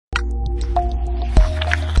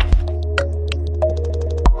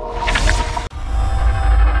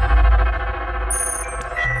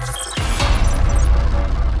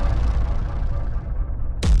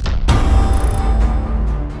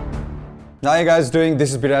How are you guys doing?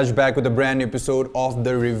 This is Biraj back with a brand new episode of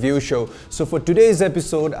the review show. So for today's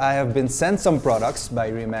episode, I have been sent some products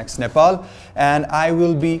by Remax Nepal and I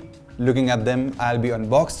will be looking at them, I'll be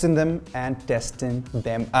unboxing them and testing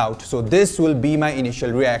them out. So this will be my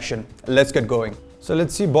initial reaction. Let's get going. So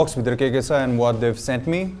let's see box bhitra ke ke cha and what they've sent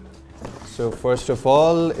me. So first of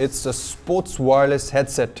all, it's a sports wireless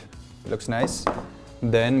headset. Looks nice.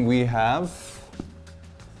 Then we have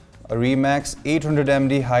a Remax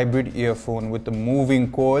 800mD hybrid earphone with the moving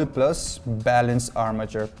coil plus balanced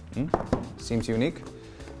armature. Seems unique.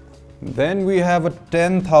 Then we have a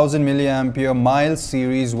 10,000 milliampere mile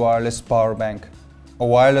series wireless power bank. A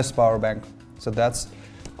wireless power bank. So that's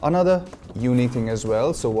another unique thing as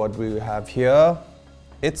well. So what we have here,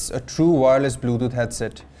 it's a true wireless Bluetooth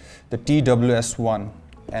headset, the TWS1.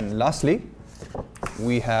 And lastly,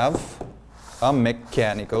 we have a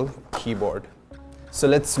mechanical keyboard. So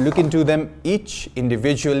let's look into them each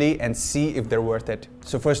individually and see if they're worth it.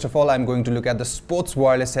 So first of all, I'm going to look at the sports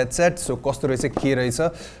wireless headset. So kasto rahecha ke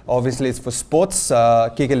rahecha? Obviously it's for sports.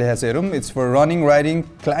 It's for running, riding,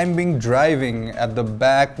 climbing, driving. At the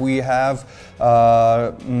back we have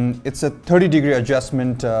it's a 30-degree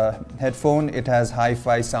adjustment headphone. It has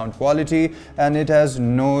hi-fi sound quality and it has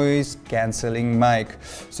noise cancelling mic.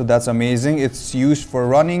 So that's amazing. It's used for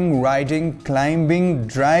running, riding, climbing,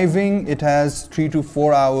 driving. It has 3 to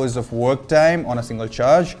 4 hours of work time on a single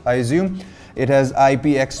charge, I assume. It has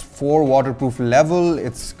IPX4 waterproof level.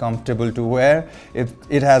 It's comfortable to wear.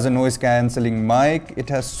 It has a noise cancelling mic. It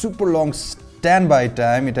has super long standby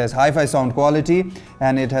time. It has hi-fi sound quality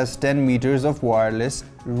and it has 10 meters of wireless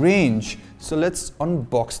range. So let's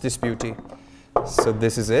unbox this beauty. So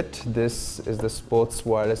this is it. This is the sports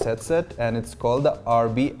wireless headset and it's called the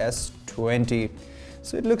RBS20.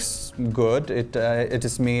 So it looks good. It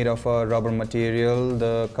is made of a rubber material.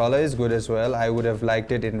 The color is good as well. I would have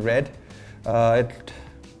liked it in red.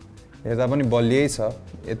 हेर्दा पनि बलियै छ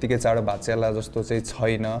यतिकै चाँडो भाँच्चिएला जस्तो चाहिँ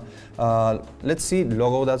छैन let's see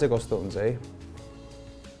लगाउँदा चाहिँ कस्तो हुन्छ है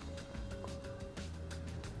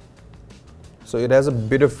so it has a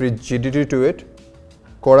bit of rigidity to it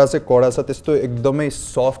कडा चाहिँ कडा छ त्यस्तो एकदमै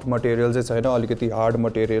सफ्ट मटेरियल चाहिँ छैन अलिकति हार्ड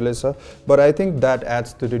मटेरियलै छ but I think that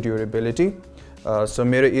adds to the durability सो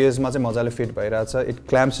मेरो इयर्समा चाहिँ मजाले फिट भइरहेछ it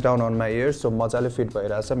क्ल्याम्प्स down on my years so मजाले फिट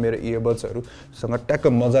भइरहेछ मेरो इयरबड्सहरुसँग ट्याक्क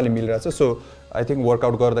मजाले मिलिरहेछ सो आई थिंक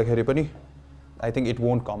वर्कआउट गर्दाखेरि पनि I think it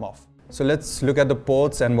won't come of So let's look at the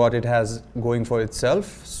ports and what it has going for itself.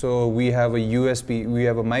 So we have a USB, we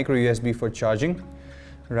have a micro USB for charging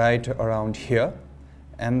right around here,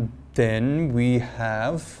 and then we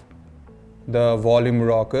have the volume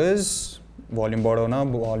rockers, volume badauna,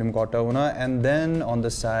 volume घटाउन, and then on the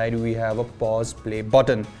side we have a pause play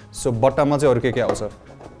button. So button ma चाहिँ अरु के आउँछ.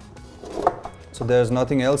 So there's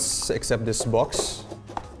nothing else except this box.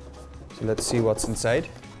 So let's see what's inside.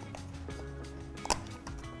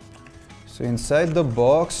 So inside the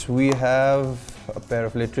box we have a pair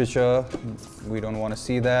of literature. We don't want to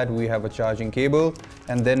see that. We have a charging cable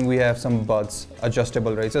and then we have some buds,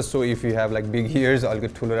 adjustable right? So if you have like big ears,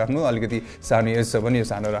 अलिकति ठुलो राख्नु, अलिकति सानो ears छ भने यो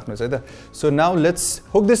सानो राख्नु छ है त. So now let's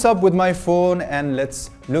hook this up with my phone and let's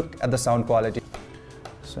look at the sound quality.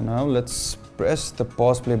 So now let's press the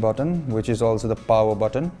pause play button, which is also the power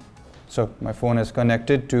button. So my phone is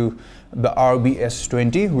connected to the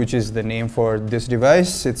RBS20, which is the name for this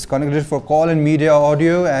device. It's connected for call and media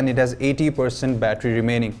audio and it has 80% battery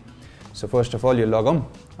remaining. So first of all, you log on.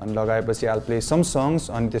 And लगाएपछि I'll play some songs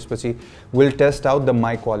and त्यसपछि we'll test out the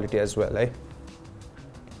mic quality as well.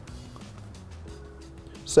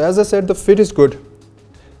 So as I said, the fit is good.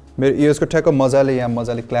 मेरो ears को ठ्याक्क मजाले यहाँ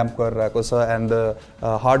मजाले clamp गरेर आएको छ and the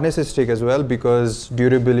hardness is thick as well because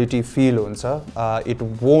durability feel हुन्छ. It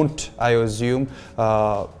won't, I assume,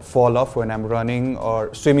 fall off when I'm running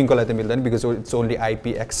or swimming को लागि त मिल्दैन because it's only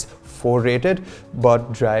IPX4 rated,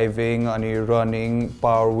 but driving अनि running,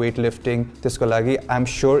 power weightlifting त्यसको लागि I'm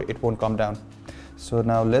sure it won't come down. So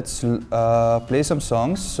now let's play some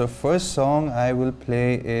songs. So first song I will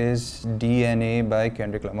play is DNA by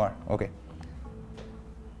Kendrick Lamar. Okay.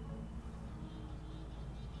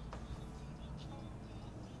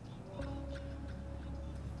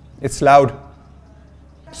 It's loud.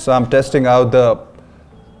 So I'm testing out the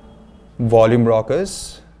volume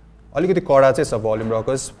rockers. अलिकति कडा चाहिँ छ volume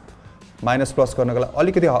rockers. Minus plus गर्नको लागि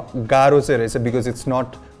अलिकति गाह्रो चाहिँ रहेछ because it's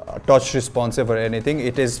not touch responsive or anything.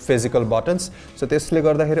 It is physical buttons. So त्यसले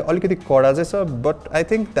गर्दाखेरि अलिकति कडा चाहिँ छ, but I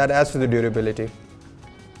think that adds to the durability.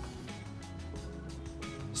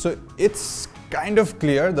 So it's kind of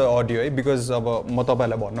clear, the audio, because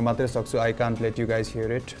I can't let you guys hear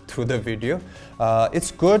it through the video.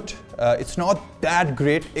 It's good. It's not that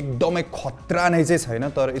great. It's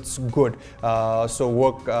good. So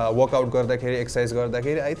workout exercise,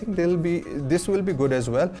 I think this will be good as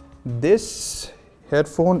well. This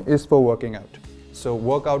headphone is for working out. So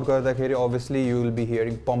workout obviously you will be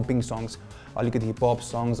hearing pumping songs, hip hop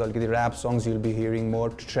songs, rap songs. You'll be hearing more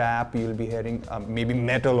trap. You'll be hearing maybe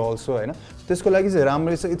metal also. So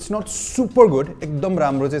it's not super good.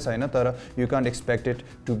 You can't expect it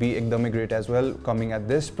to be great as well coming at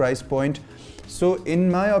this price point. So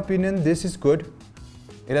in my opinion, this is good.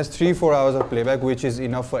 It has 3-4 hours of playback, which is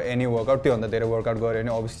enough for any workout.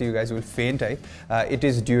 Obviously you guys will faint. It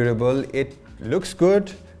is durable. It looks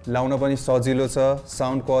good.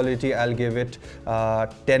 Sound quality, I'll give it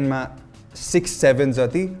 6-7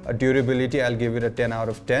 jati. Durability, I'll give it a 10 out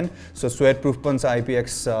of 10. So sweat proof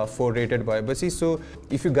IPX4 rated by basi. So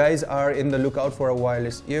if you guys are in the lookout for a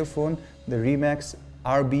wireless earphone, the Remax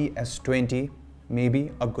RB-S20 may be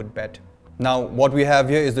a good bet. Now what we have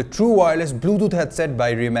here is the true wireless Bluetooth headset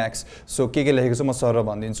by Remax. So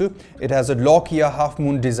it has a Lockyer half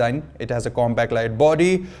moon design. It has a compact light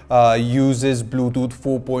body, uses Bluetooth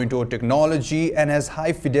 4.0 technology and has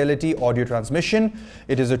high fidelity audio transmission.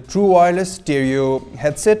 It is a true wireless stereo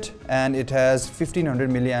headset and it has 1500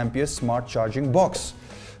 milliampere smart charging box.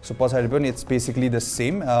 So it's basically the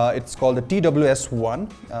same. It's called the TWS1.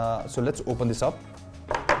 So let's open this up.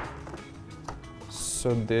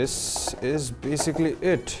 So this is basically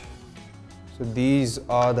it. So these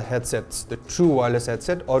are the headsets, the true wireless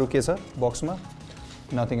headset. Aru ke cha box ma?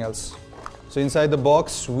 Nothing else. So inside the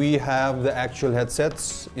box we have the actual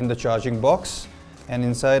headsets in the charging box, and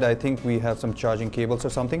inside I think we have some charging cables or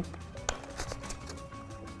something.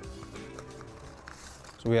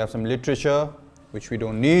 So we have some literature which we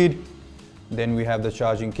don't need. Then we have the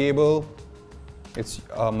charging cable. It's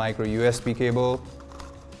a micro USB cable.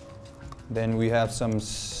 Then we have some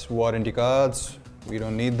warranty cards, we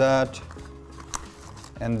don't need that.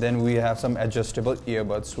 And then we have some adjustable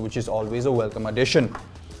earbuds, which is always a welcome addition.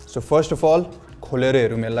 So first of all,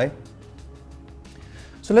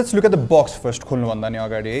 so let's look at the box first.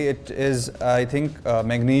 It is, I think,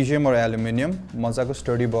 magnesium or aluminium. Mazako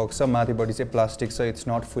sturdy box, plastic, so it's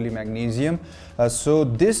not fully magnesium. So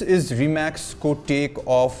this is Remax take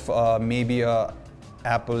of maybe a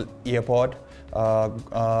Apple EarPod.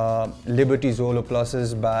 Liberty Zolo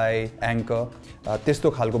Pluses by Anchor.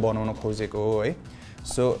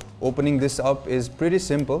 So opening this up is pretty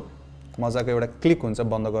simple.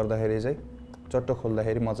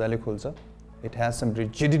 It has some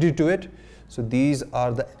rigidity to it. So these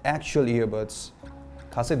are the actual earbuds.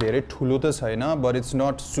 But it's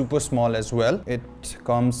not super small as well. It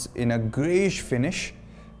comes in a grayish finish.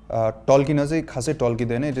 It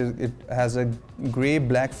has a gray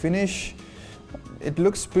black finish. It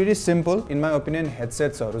looks pretty simple. In my opinion,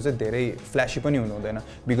 headsets are very flashy,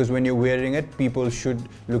 because when you're wearing it, people should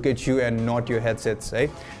look at you and not your headsets,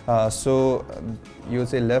 right? So you'll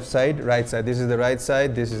say left side, right side. This is the right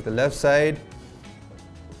side, this is the left side.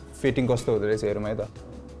 Fitting kosto hudo rahecha heru mai ta.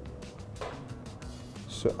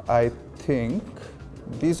 So I think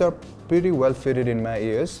these are pretty well fitted in my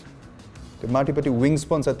ears. The matipati wings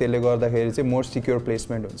pani cha त्यसले गर्दाखेरि चाहिँ more secure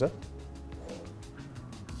placement हुन्छ.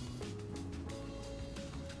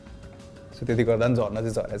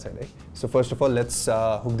 So first of all, let's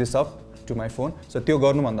hook this up to my phone. So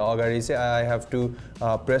I have to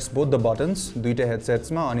press both the buttons, duita headsets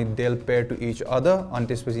ma, and they'll pair to each other.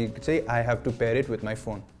 I have to pair it with my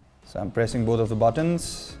phone. So I'm pressing both of the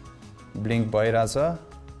buttons. Blink bhairasa,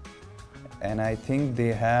 and I think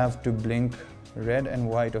they have to blink red and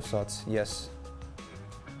white of sorts. Yes.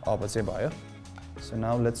 So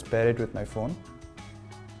now let's pair it with my phone.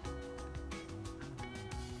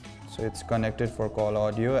 So it's connected for call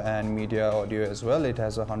audio and media audio as well. It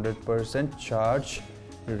has 100% charge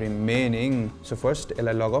remaining. So first,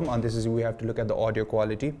 logom, and this is we have to look at the audio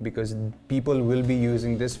quality, because people will be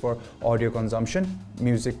using this for audio consumption,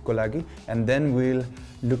 music kolagi, and then we'll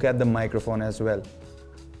look at the microphone as well.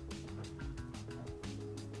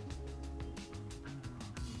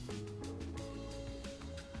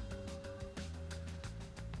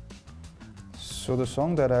 So the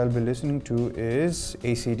song that I'll be listening to is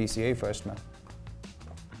AC/DC first, man.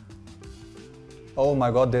 Oh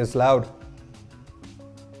my god, this is loud.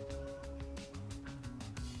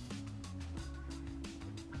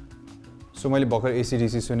 So मैले भर्खर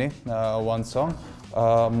AC/DC सुने one song.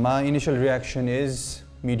 My initial reaction is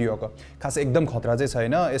mediocre. खास एकदम खतरा चाहिँ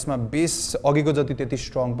छैन यसमा base अघिको जति त्यति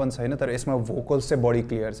स्ट्रङ पनि छैन तर यसमा भोकल्स चाहिँ बढी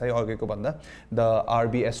क्लियर छ है अघिको भन्दा द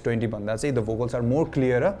RB-S20 भन्दा चाहिँ the vocals are more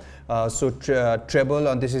clear so treble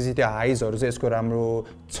अनि त्यसपछि त्यो हाइजहरू चाहिँ यसको राम्रो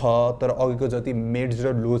छ तर अघिको जति मिड्स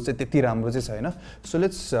र लोज चाहिँ त्यति राम्रो चाहिँ छैन so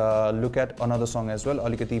let's look at another सङ एज वेल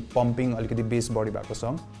अलिकति पम्पिङ अलिकति बेस बढी भएको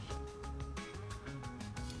सङ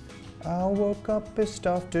I woke up pissed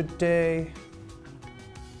off today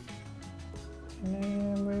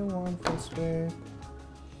everyone feels way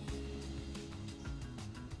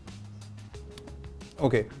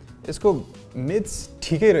okay यसको मिड्स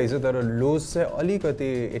ठिकै रहेछ तर लोज चाहिँ अलिकति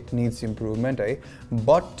इट निड्स इम्प्रुभमेन्ट है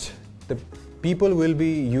but the people will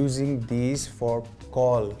be using these for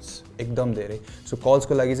calls एकदम धेरै सो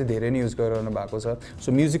कल्सको लागि चाहिँ धेरै नै युज गरिरहनु भएको छ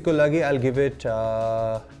सो म्युजिकको लागि I'll give it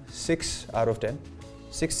 6 out of 10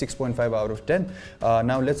 6.5 out of 10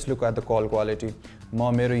 now let's look at the call quality म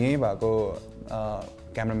मेरो यही भएको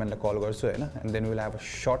क्यामेराम्यानलाई कल गर्छु हैन and then we'll have a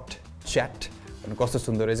short chat अनि कस्तो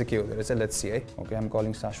सुन्दर रहेछ के हुँदो रहेछ let's see है okay I'm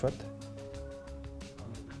calling Shashwat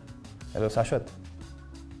hello Shashwat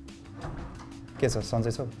के छ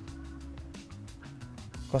सन्चै छ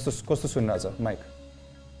कस्तो सुनिरहेछ माइक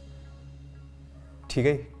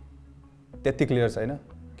ठिकै त्यति क्लियर छैन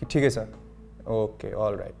कि ठिकै छ okay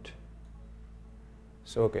all right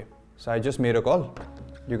so okay so I just made a call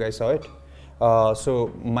you guys saw it so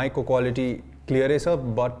mic quality clear is up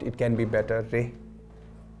but it can be better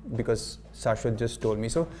because Shashwat just told me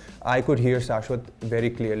so I could hear Shashwat very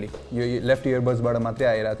clearly yo left earbuds बाट मात्रै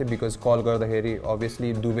आइरहेको थियो because call गर्दाखेरि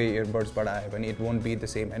obviously दुवै earbuds बाट आयो भने it won't be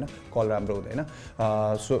the same हैन कल राम्रो हुँदैन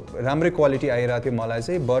so राम्रै क्वालिटी आइरहेको थियो मलाई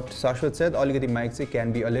चाहिँ but Shashwat said अलिकति mic चाहिँ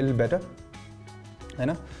can be a little better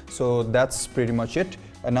Hahn so that's pretty much it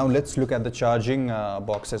and now let's look at the charging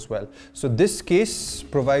box as well so this case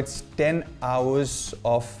provides 10 hours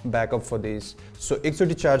of backup for these so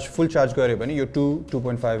एकचोटी charge full charge गरे भने यो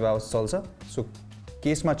 2.5 hours चल्छ so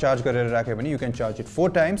case मा charge गरेर राखे भने you can charge it 4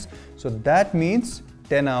 times so that means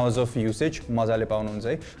 10 hours of usage मजाले पाउनुहुन्छ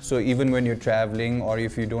है so even when you're traveling or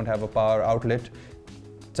if you don't have a power outlet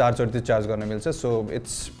charger to charge गर्न मिल्छ so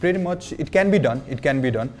it's pretty much it can be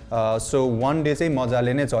done so one day चाहिँ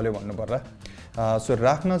मजाले नै चल्यो भन्नु पर्ला so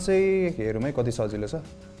राख्न चाहिँ हेरौँ है कति सजिलो छ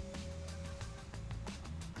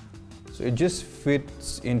so it just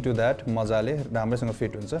fits into that मजाले राम्रोसँग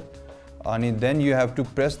फिट हुन्छ अनि then you have to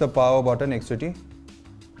press the power button एकचोटी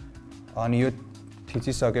अनि यो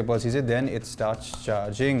थिचिसकेपछि चाहिँ then it starts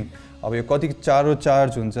charging अब यो कति चारो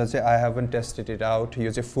चार्ज हुन्छ चाहिँ I haven't tested it out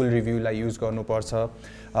यो चाहिँ full review लाई युज गर्नुपर्छ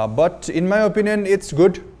but in my opinion it's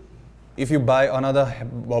good if you buy another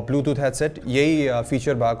Bluetooth headset यही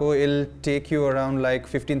feature भएको it'll take you around like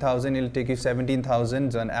 15,000 it'll take you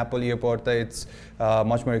 17,000 and Apple earpod it's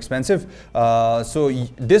much more expensive so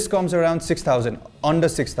this comes around 6,000 under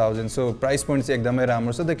 6,000 so price point चाहिँ एकदमै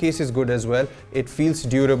राम्रो so the case is good as well it feels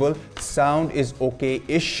durable sound is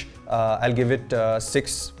okay-ish I'll give it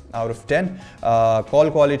 6 out of 10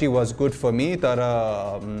 call quality was good for me तर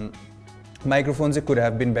microphones could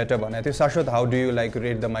have been better भनेको थियो Shashwat how do you like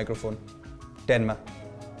rate the microphone 10 मा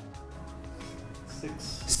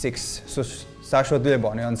 6 so Shashwat ले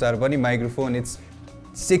भने अनुसार पनि microphone it's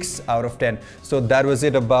 6 out of 10 so that was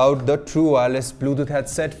it about the true wireless Bluetooth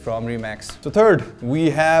headset from Remax so third we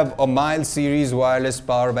have a Mile series wireless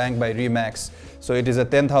power bank by Remax so it is a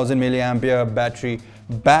 10,000 milliampere battery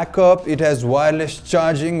backup it has wireless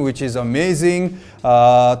charging which is amazing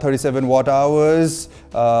 37 watt hours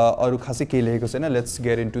aru khasai ke leheko chaina let's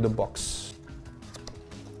get into the box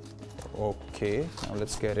okay now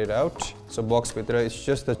let's get it out so box bhitra is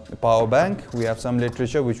just the power bank we have some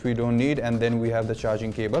literature which we don't need and then we have the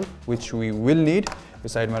charging cable which we will need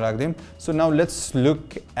beside ma rakdim so now let's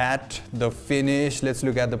look at the finish let's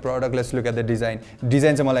look at the product let's look at the design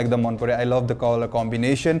cha malai ekdam man paryo I love the color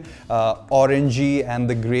combination orangey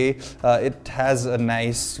and the gray it has a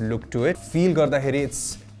nice look to it feel gardakheri it's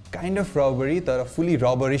kind of rubbery tara fully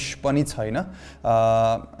rubberish pani chaina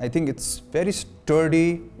I think it's very sturdy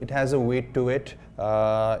it has a weight to it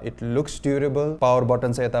it looks durable power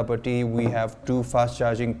button cha etapati we have 2 fast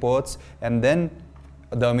charging ports and then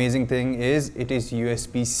the amazing thing is it is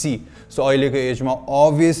USB-C so aileko age ma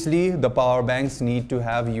obviously the power banks need to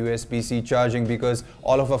have USB-C charging because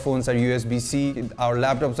all of our phones are USB-C our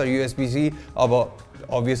laptops are USB-C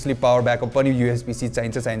obviously power backup pani USB-C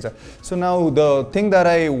चाहिन्छ so now the thing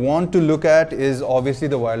that I want to look at is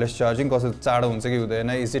obviously the wireless charging कस्तो चाँडो हुन्छ कि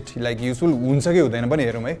हुँदैन is it like useful हुन्छ कि हुँदैन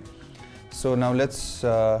पनि हेरौँ है so now let's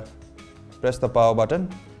press the power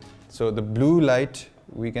button so the blue light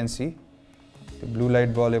we can see the blue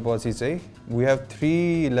light बलेपछि चाहिँ we have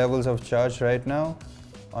 3 levels of charge right now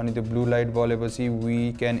अनि the blue light बलेपछि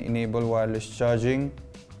we can enable wireless charging.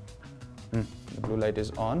 The blue light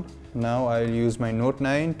is on. Now I'll use my Note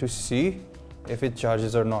 9 to see if it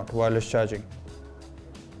charges or not. Wireless charging.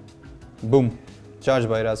 Boom. Charge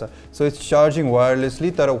bhayirasa. So it's charging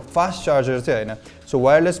wirelessly, tara fast charger chai haina. So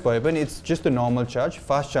wireless bhaye pani it's just a normal charge.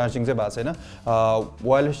 Fast charging chai bhako chaina.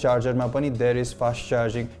 Wireless charger ma pani there is fast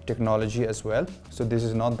charging technology as well. So this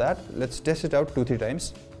is not that. Let's test it out 2-3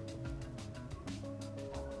 times.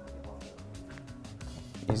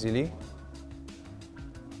 Easily.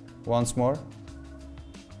 Once more.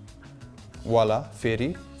 Voila,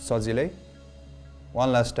 fairy, sajilai.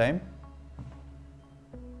 One last time.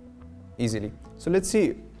 Easily. So let's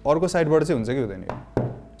see. Orko side बाट चाहिँ हुन्छ कि हुँदैन यो.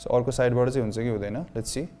 So orko side बाट चाहिँ हुन्छ कि हुँदैन. Let's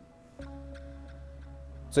see.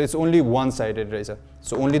 So it's only one sided रहेछ.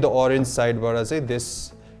 So only the orange side बाट चाहिँ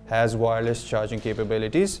this has wireless charging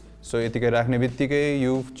capabilities. So यतिकै राख्ने बित्तिकै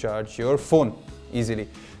you charge your phone easily.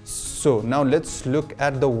 So now let's look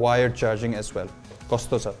at the wired charging as well.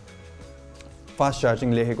 कस्तो छ? Fast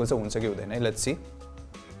charging लेखेको छ हुन्छ कि हुँदैन है. Let's see.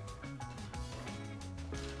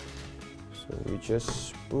 So we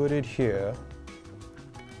just put it here.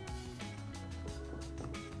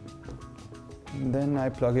 And then I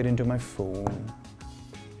plug it into my phone.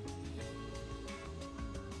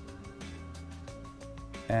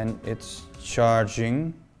 And it's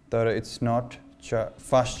charging, but it's not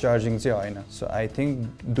fast charging. So I think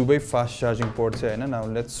Dubai fast charging port. Now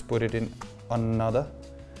let's put it in another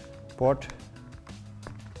port.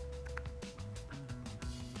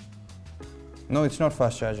 No, it's not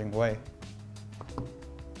fast charging. Why?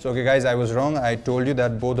 So okay guys, I was wrong. I told you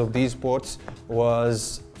that both of these ports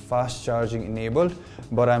was fast charging enabled,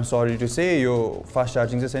 but I'm sorry to say your fast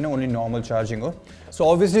charging is only normal charging. So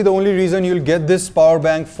obviously the only reason you'll get this power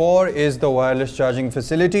bank for is the wireless charging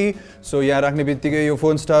facility. So yeah, rakhne bittikai your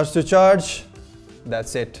phone starts to charge.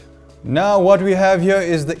 That's it. Now what we have here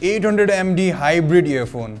is the 800 mAh hybrid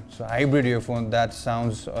earphone. So hybrid earphone, that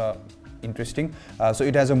sounds interesting. So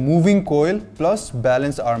it has a moving coil plus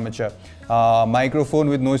balanced armature. Microphone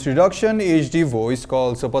with noise reduction, HD voice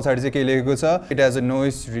call. So it has a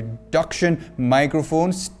noise reduction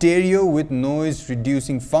microphone, stereo with noise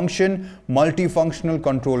reducing function, multifunctional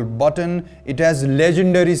control button. It has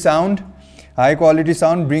legendary sound. High quality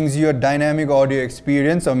sound brings you a dynamic audio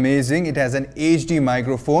experience. Amazing. It has an HD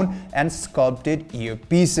microphone and sculpted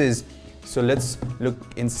earpieces. So let's look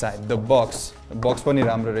inside the box. The box pani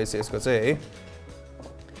ramro rahecha yesko chai.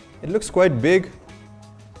 It looks quite big.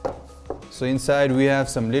 So inside we have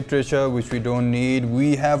some literature which we don't need.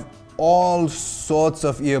 We have all sorts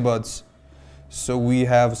of earbuds. So we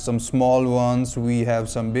have some small ones, we have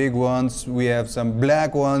some big ones, we have some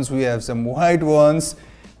black ones, we have some white ones.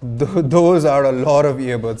 Those are a lot of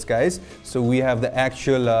earbuds, guys. So we have the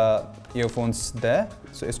actual earphones there.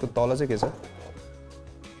 So isko tala chai ke cha?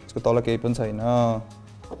 Isko tala kehi pani chaina.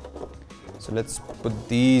 So let's put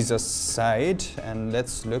these aside and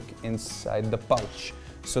let's look inside the pouch.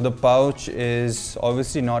 So the pouch is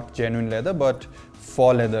obviously not genuine leather, but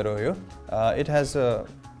faux leather. It has a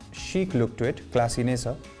chic look to it, classy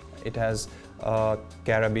nesa. It has a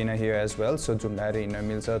carabiner here as well. So jungaira hinna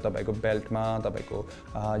milcha tapaiko belt ma, tapaiko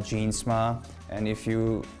jeans ma. And if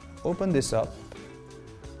you open this up,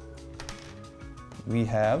 we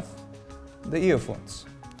have the earphones.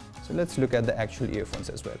 So let's look at the actual earphones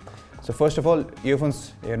as well. So first of all,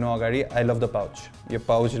 earphones hernu agadi, I love the pouch. Yo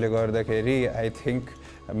pouch le gardakeri I think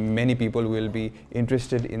many people will be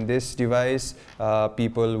interested in this device.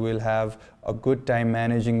 People will have a good time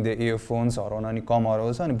managing the earphones or on ani kam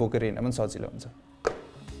haraउँछ अनि बोकेर हिँड्न पनि सजिलो हुन्छ.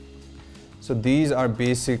 So these are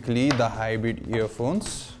basically the hybrid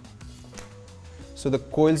earphones. So the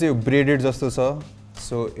coil चाहिँ braided जस्तो छ,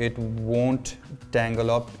 so it won't tangle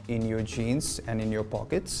up in your jeans and in your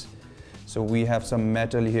pockets. So we have some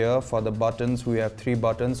metal here for the buttons. We have 3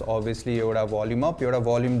 buttons. Obviously, you would have volume up, you would have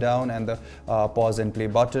volume down, and the pause and play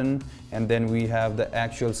button. And then we have the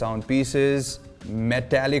actual sound pieces.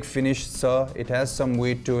 Metallic finish, sir. It has some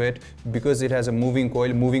weight to it because it has a moving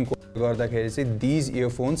coil. These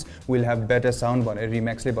earphones will have better sound.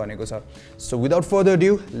 Remax le bhaneko cha. So without further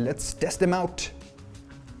ado, let's test them out.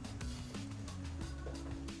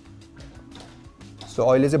 So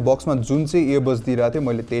अहिले चाहिँ बक्समा जुन चाहिँ earbuds दिइरहेको थियो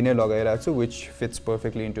मैले त्यही नै लगाइरहेको छु, which fits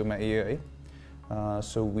perfectly into my ear.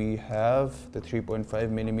 So we have the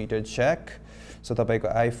 3.5mm jack. So तपाईको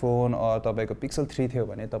iPhone or तपाईको Pixel 3 थियो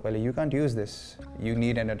भने तपाईले you can't use this. You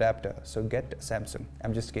need an adapter. So get Samsung.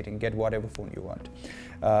 I'm just kidding. Get whatever phone you want.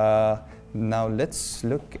 Now let's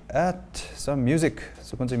look at some music.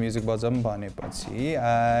 So कुन चाहिँ music बजाउँ भनेपछि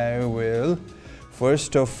I will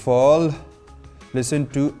first of all listen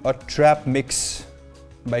to a trap mix.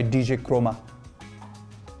 by DJ Chroma.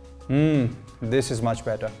 This is much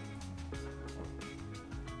better.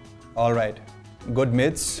 Alright, good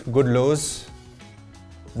mids, good lows.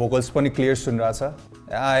 Vocals pani clear sunra cha.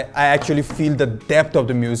 I actually feel the depth of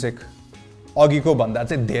the music. Agi ko bhanda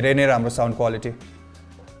chai धेरै नै राम्रो sound quality.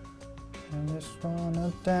 I just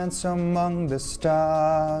wanna dance among the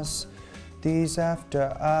stars. These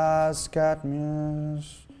after hours got me.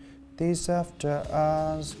 These after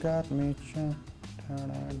hours got me.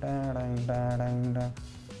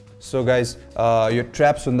 So guys, your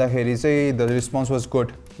trap सुन्दाखेरि चाहिँ the response was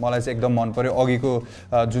good. मलाई चाहिँ एकदम मन पर्यो. अघिको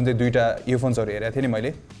जुन चाहिँ दुईटा इयरफोन्सहरु हेरेको थिए नि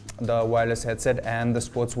मैले, the wireless headset and the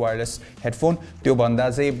sports wireless headphone, त्यो भन्दा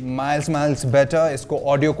चाहिँ miles better. यसको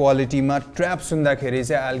audio quality मा trap सुन्दाखेरि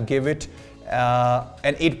चाहिँ I'll give it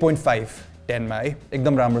an 8.5 10 मा है.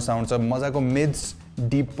 एकदम राम्रो साउन्ड छ, मजाको mids,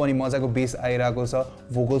 deep पनि मजाको bass आइराको छ,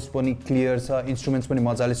 vocals पनि clear छ, instruments पनि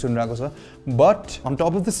मजाले सुनिराको छ. But on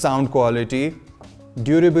top of the sound quality,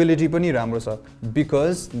 durability पनि राम्रो छ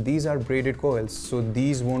because these are braided coils, so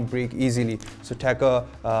these won't break easily. So ठ्याक्क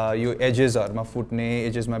यो edges हरुमा फुट्ने,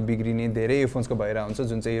 edges मा बिग्रिने धेरै earphones को भएर हुन्छ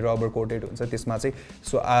जुन चाहिँ rubber coated हुन्छ त्यसमा चाहिँ.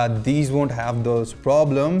 So these won't have those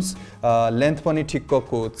problems. Length पनि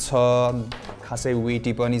ठिक्कको छ, खासै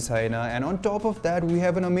weighty पनि छैन, and on top of that we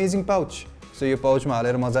have an amazing pouch. So yo pouch मा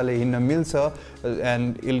हालेर मजाले हिँड्न मिल्छ,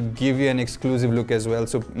 and it'll give you an exclusive look as well.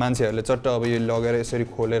 So मान्छेहरुले चट्ट अब यो लगेर यसरी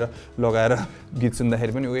खोलेर लगाएर गीत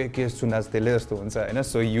सुन्दाखेरि पनि ओए के सुन्दास त्यसले जस्तो हुन्छ हैन.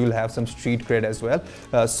 So you'll have some street cred as well.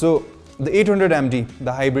 So the 800 MD,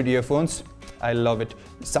 the hybrid earphones, I love it.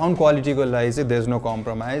 Sound quality ko लागि चाहिँ there's no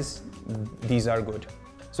compromise. These are good.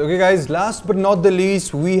 So okay guys, last but not the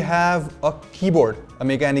least, we have a keyboard, a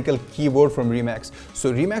mechanical keyboard from Remax.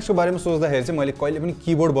 So Remax को बारेमा सोच्दाखेरि चाहिँ मैले कहिले पनि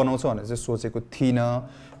keyboard बनाउँछु भनेर चाहिँ सोचेको थिइनँ,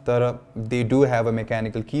 तर they do have a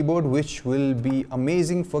mechanical keyboard which will be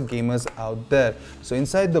amazing for gamers out there. So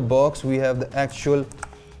inside the box we have the actual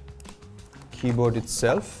keyboard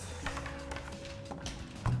itself,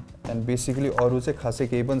 and basically अरु चाहिँ खासै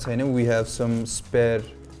केही पनि छैन. We have some spare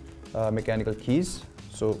mechanical keys,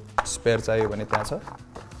 so spare चाहियो भने त्यहाँ छ.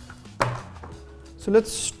 So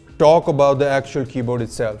let's talk about the actual keyboard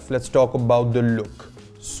itself. Let's talk about the look.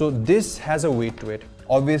 So this has a weight to it.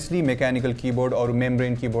 Obviously mechanical keyboard or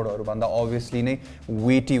membrane keyboard haru bhanda obviously नै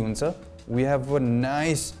weighty हुन्छ. We have a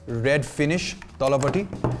nice red finish talapati.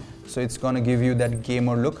 So it's gonna give you that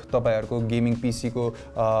gamer look. तपाईहरुको gaming PC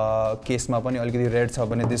को case मा पनि अलिकति red छ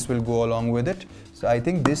भने this will go along with it. So I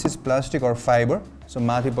think this is plastic or fiber. So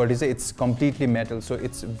माथिपटि चाहिँ it's completely metal, so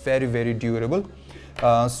it's very durable.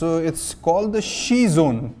 So it's called the She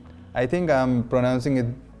Zone. I think I'm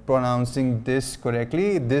pronouncing this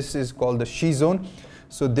correctly. This is called the She Zone.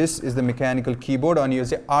 So this is the mechanical keyboard. On your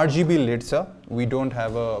RGB later. We don't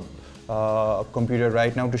have a computer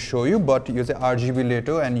right now to show you, but you say RGB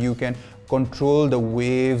later, and you can control the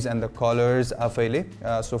waves and the colors afaile.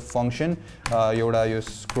 So function एउटा यो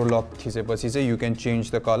scroll lock थिचेपछि चाहिँ you can change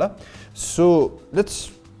the color. So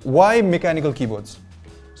why mechanical keyboards?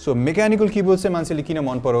 So mechanical keyboards चाहिँ मान्छेले किन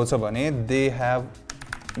मन पराउँछ भने they have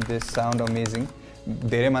this sound amazing.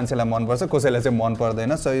 धेरै मान्छेलाई मन पर्छ, कसैलाई चाहिँ मन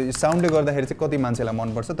पर्दैन. So साउन्डले गर्दाखेरि चाहिँ कति मान्छेलाई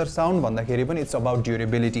मन पर्छ, तर साउन्ड भन्दाखेरि पनि it's about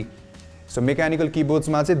durability. So mechanical keyboards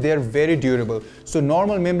मा चाहिँ they are very durable. So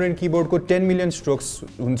normal membrane keyboard को 10 million strokes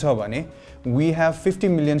हुन्छ भने we have 50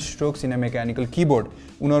 million strokes in a mechanical keyboard.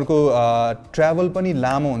 उनीहरुको travel पनि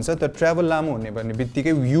लामो हुन्छ, तर travel लामो हुने भन्ने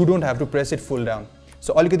बित्तिकै you don't have to press it full down.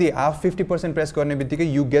 So अलिकति half 50% press गर्ने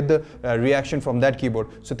बित्तिकै you get the reaction from that keyboard.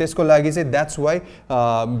 So त्यसको लागि चाहिँ that's why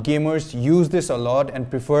gamers use this a lot and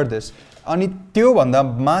prefer this. अनि त्यो भन्दा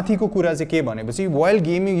माथिको कुरा चाहिँ के भनेपछि while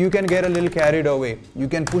gaming you can get a little carried away. You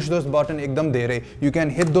can push those buttons एकदम धेरै. You can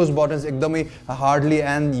hit those buttons एकदमै hardly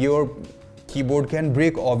and your keyboard can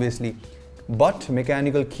break obviously. But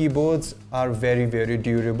mechanical keyboards are very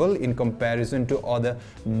durable in comparison to other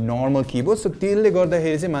normal keyboards. So त्यसले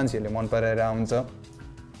गर्दाखेरि चाहिँ मान्छेले मन पराएर आउँछ.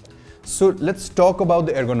 So let's talk about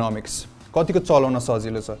the ergonomics. कतिको चलाउन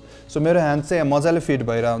सजिलो छ. So मेरो ह्यान्ड चाहिँ मजाले फिट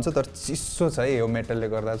भइरा हुन्छ, तर चिसो छ है यो मेटलले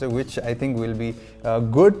गर्दा चाहिँ, which I think will be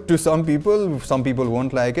good to some people. Some people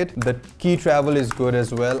won't like it. The key travel is good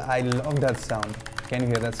as well. I love that sound. Can you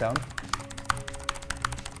hear that sound?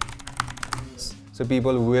 So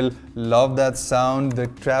people will love that sound. The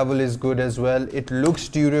travel is good as well. It looks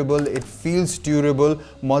durable. It feels durable.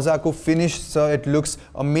 Mazako finish, so it looks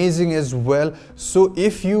amazing as well. So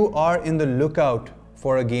if you are in the lookout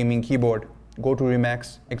for a gaming keyboard, go to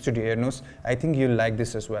Remax. I think you'll like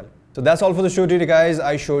this as well. So that's all for the show today, guys.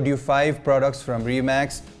 I showed you 5 products from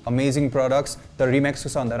Remax, amazing products. The Remax ko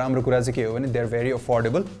sanda ramro kura chahi ke ho bhane they're very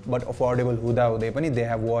affordable, but affordable huda hudai pani they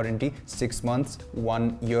have warranty 6 months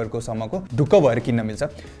 1 year ko samma ko dhukka bhaera kinna milcha.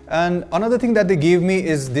 And another thing that they gave me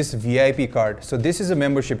is this VIP card. So this is a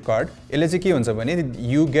membership card. Ele chahi ke huncha bhane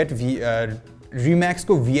you get Remax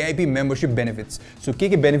को VIP membership benefits. So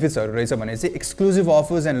के benefits are रहेछ भने चाहिँ exclusive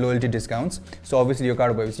offers and loyalty discounts. So obviously your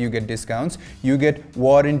card भएपछि you get discounts, you get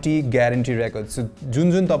warranty guarantee records. So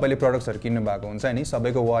जुन तपाईले products हरु किन्नु भएको हुन्छ नि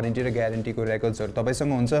सबैको warranty र guarantee को records हरु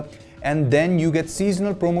तपाईसँग हुन्छ. And then you get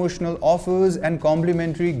seasonal promotional offers and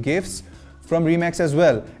complimentary gifts from Remax as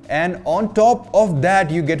well. And on top of that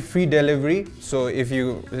you get free delivery. So if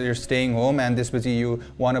you're staying home and this way you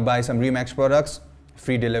want to buy some Remax products,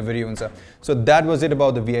 free delivery huncha. So that was it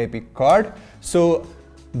about the VIP card. So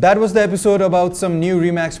that was the episode about some new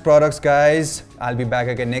Remax products, guys. I'll be back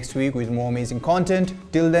again next week with more amazing content.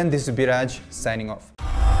 Till then, this is Biraj signing off.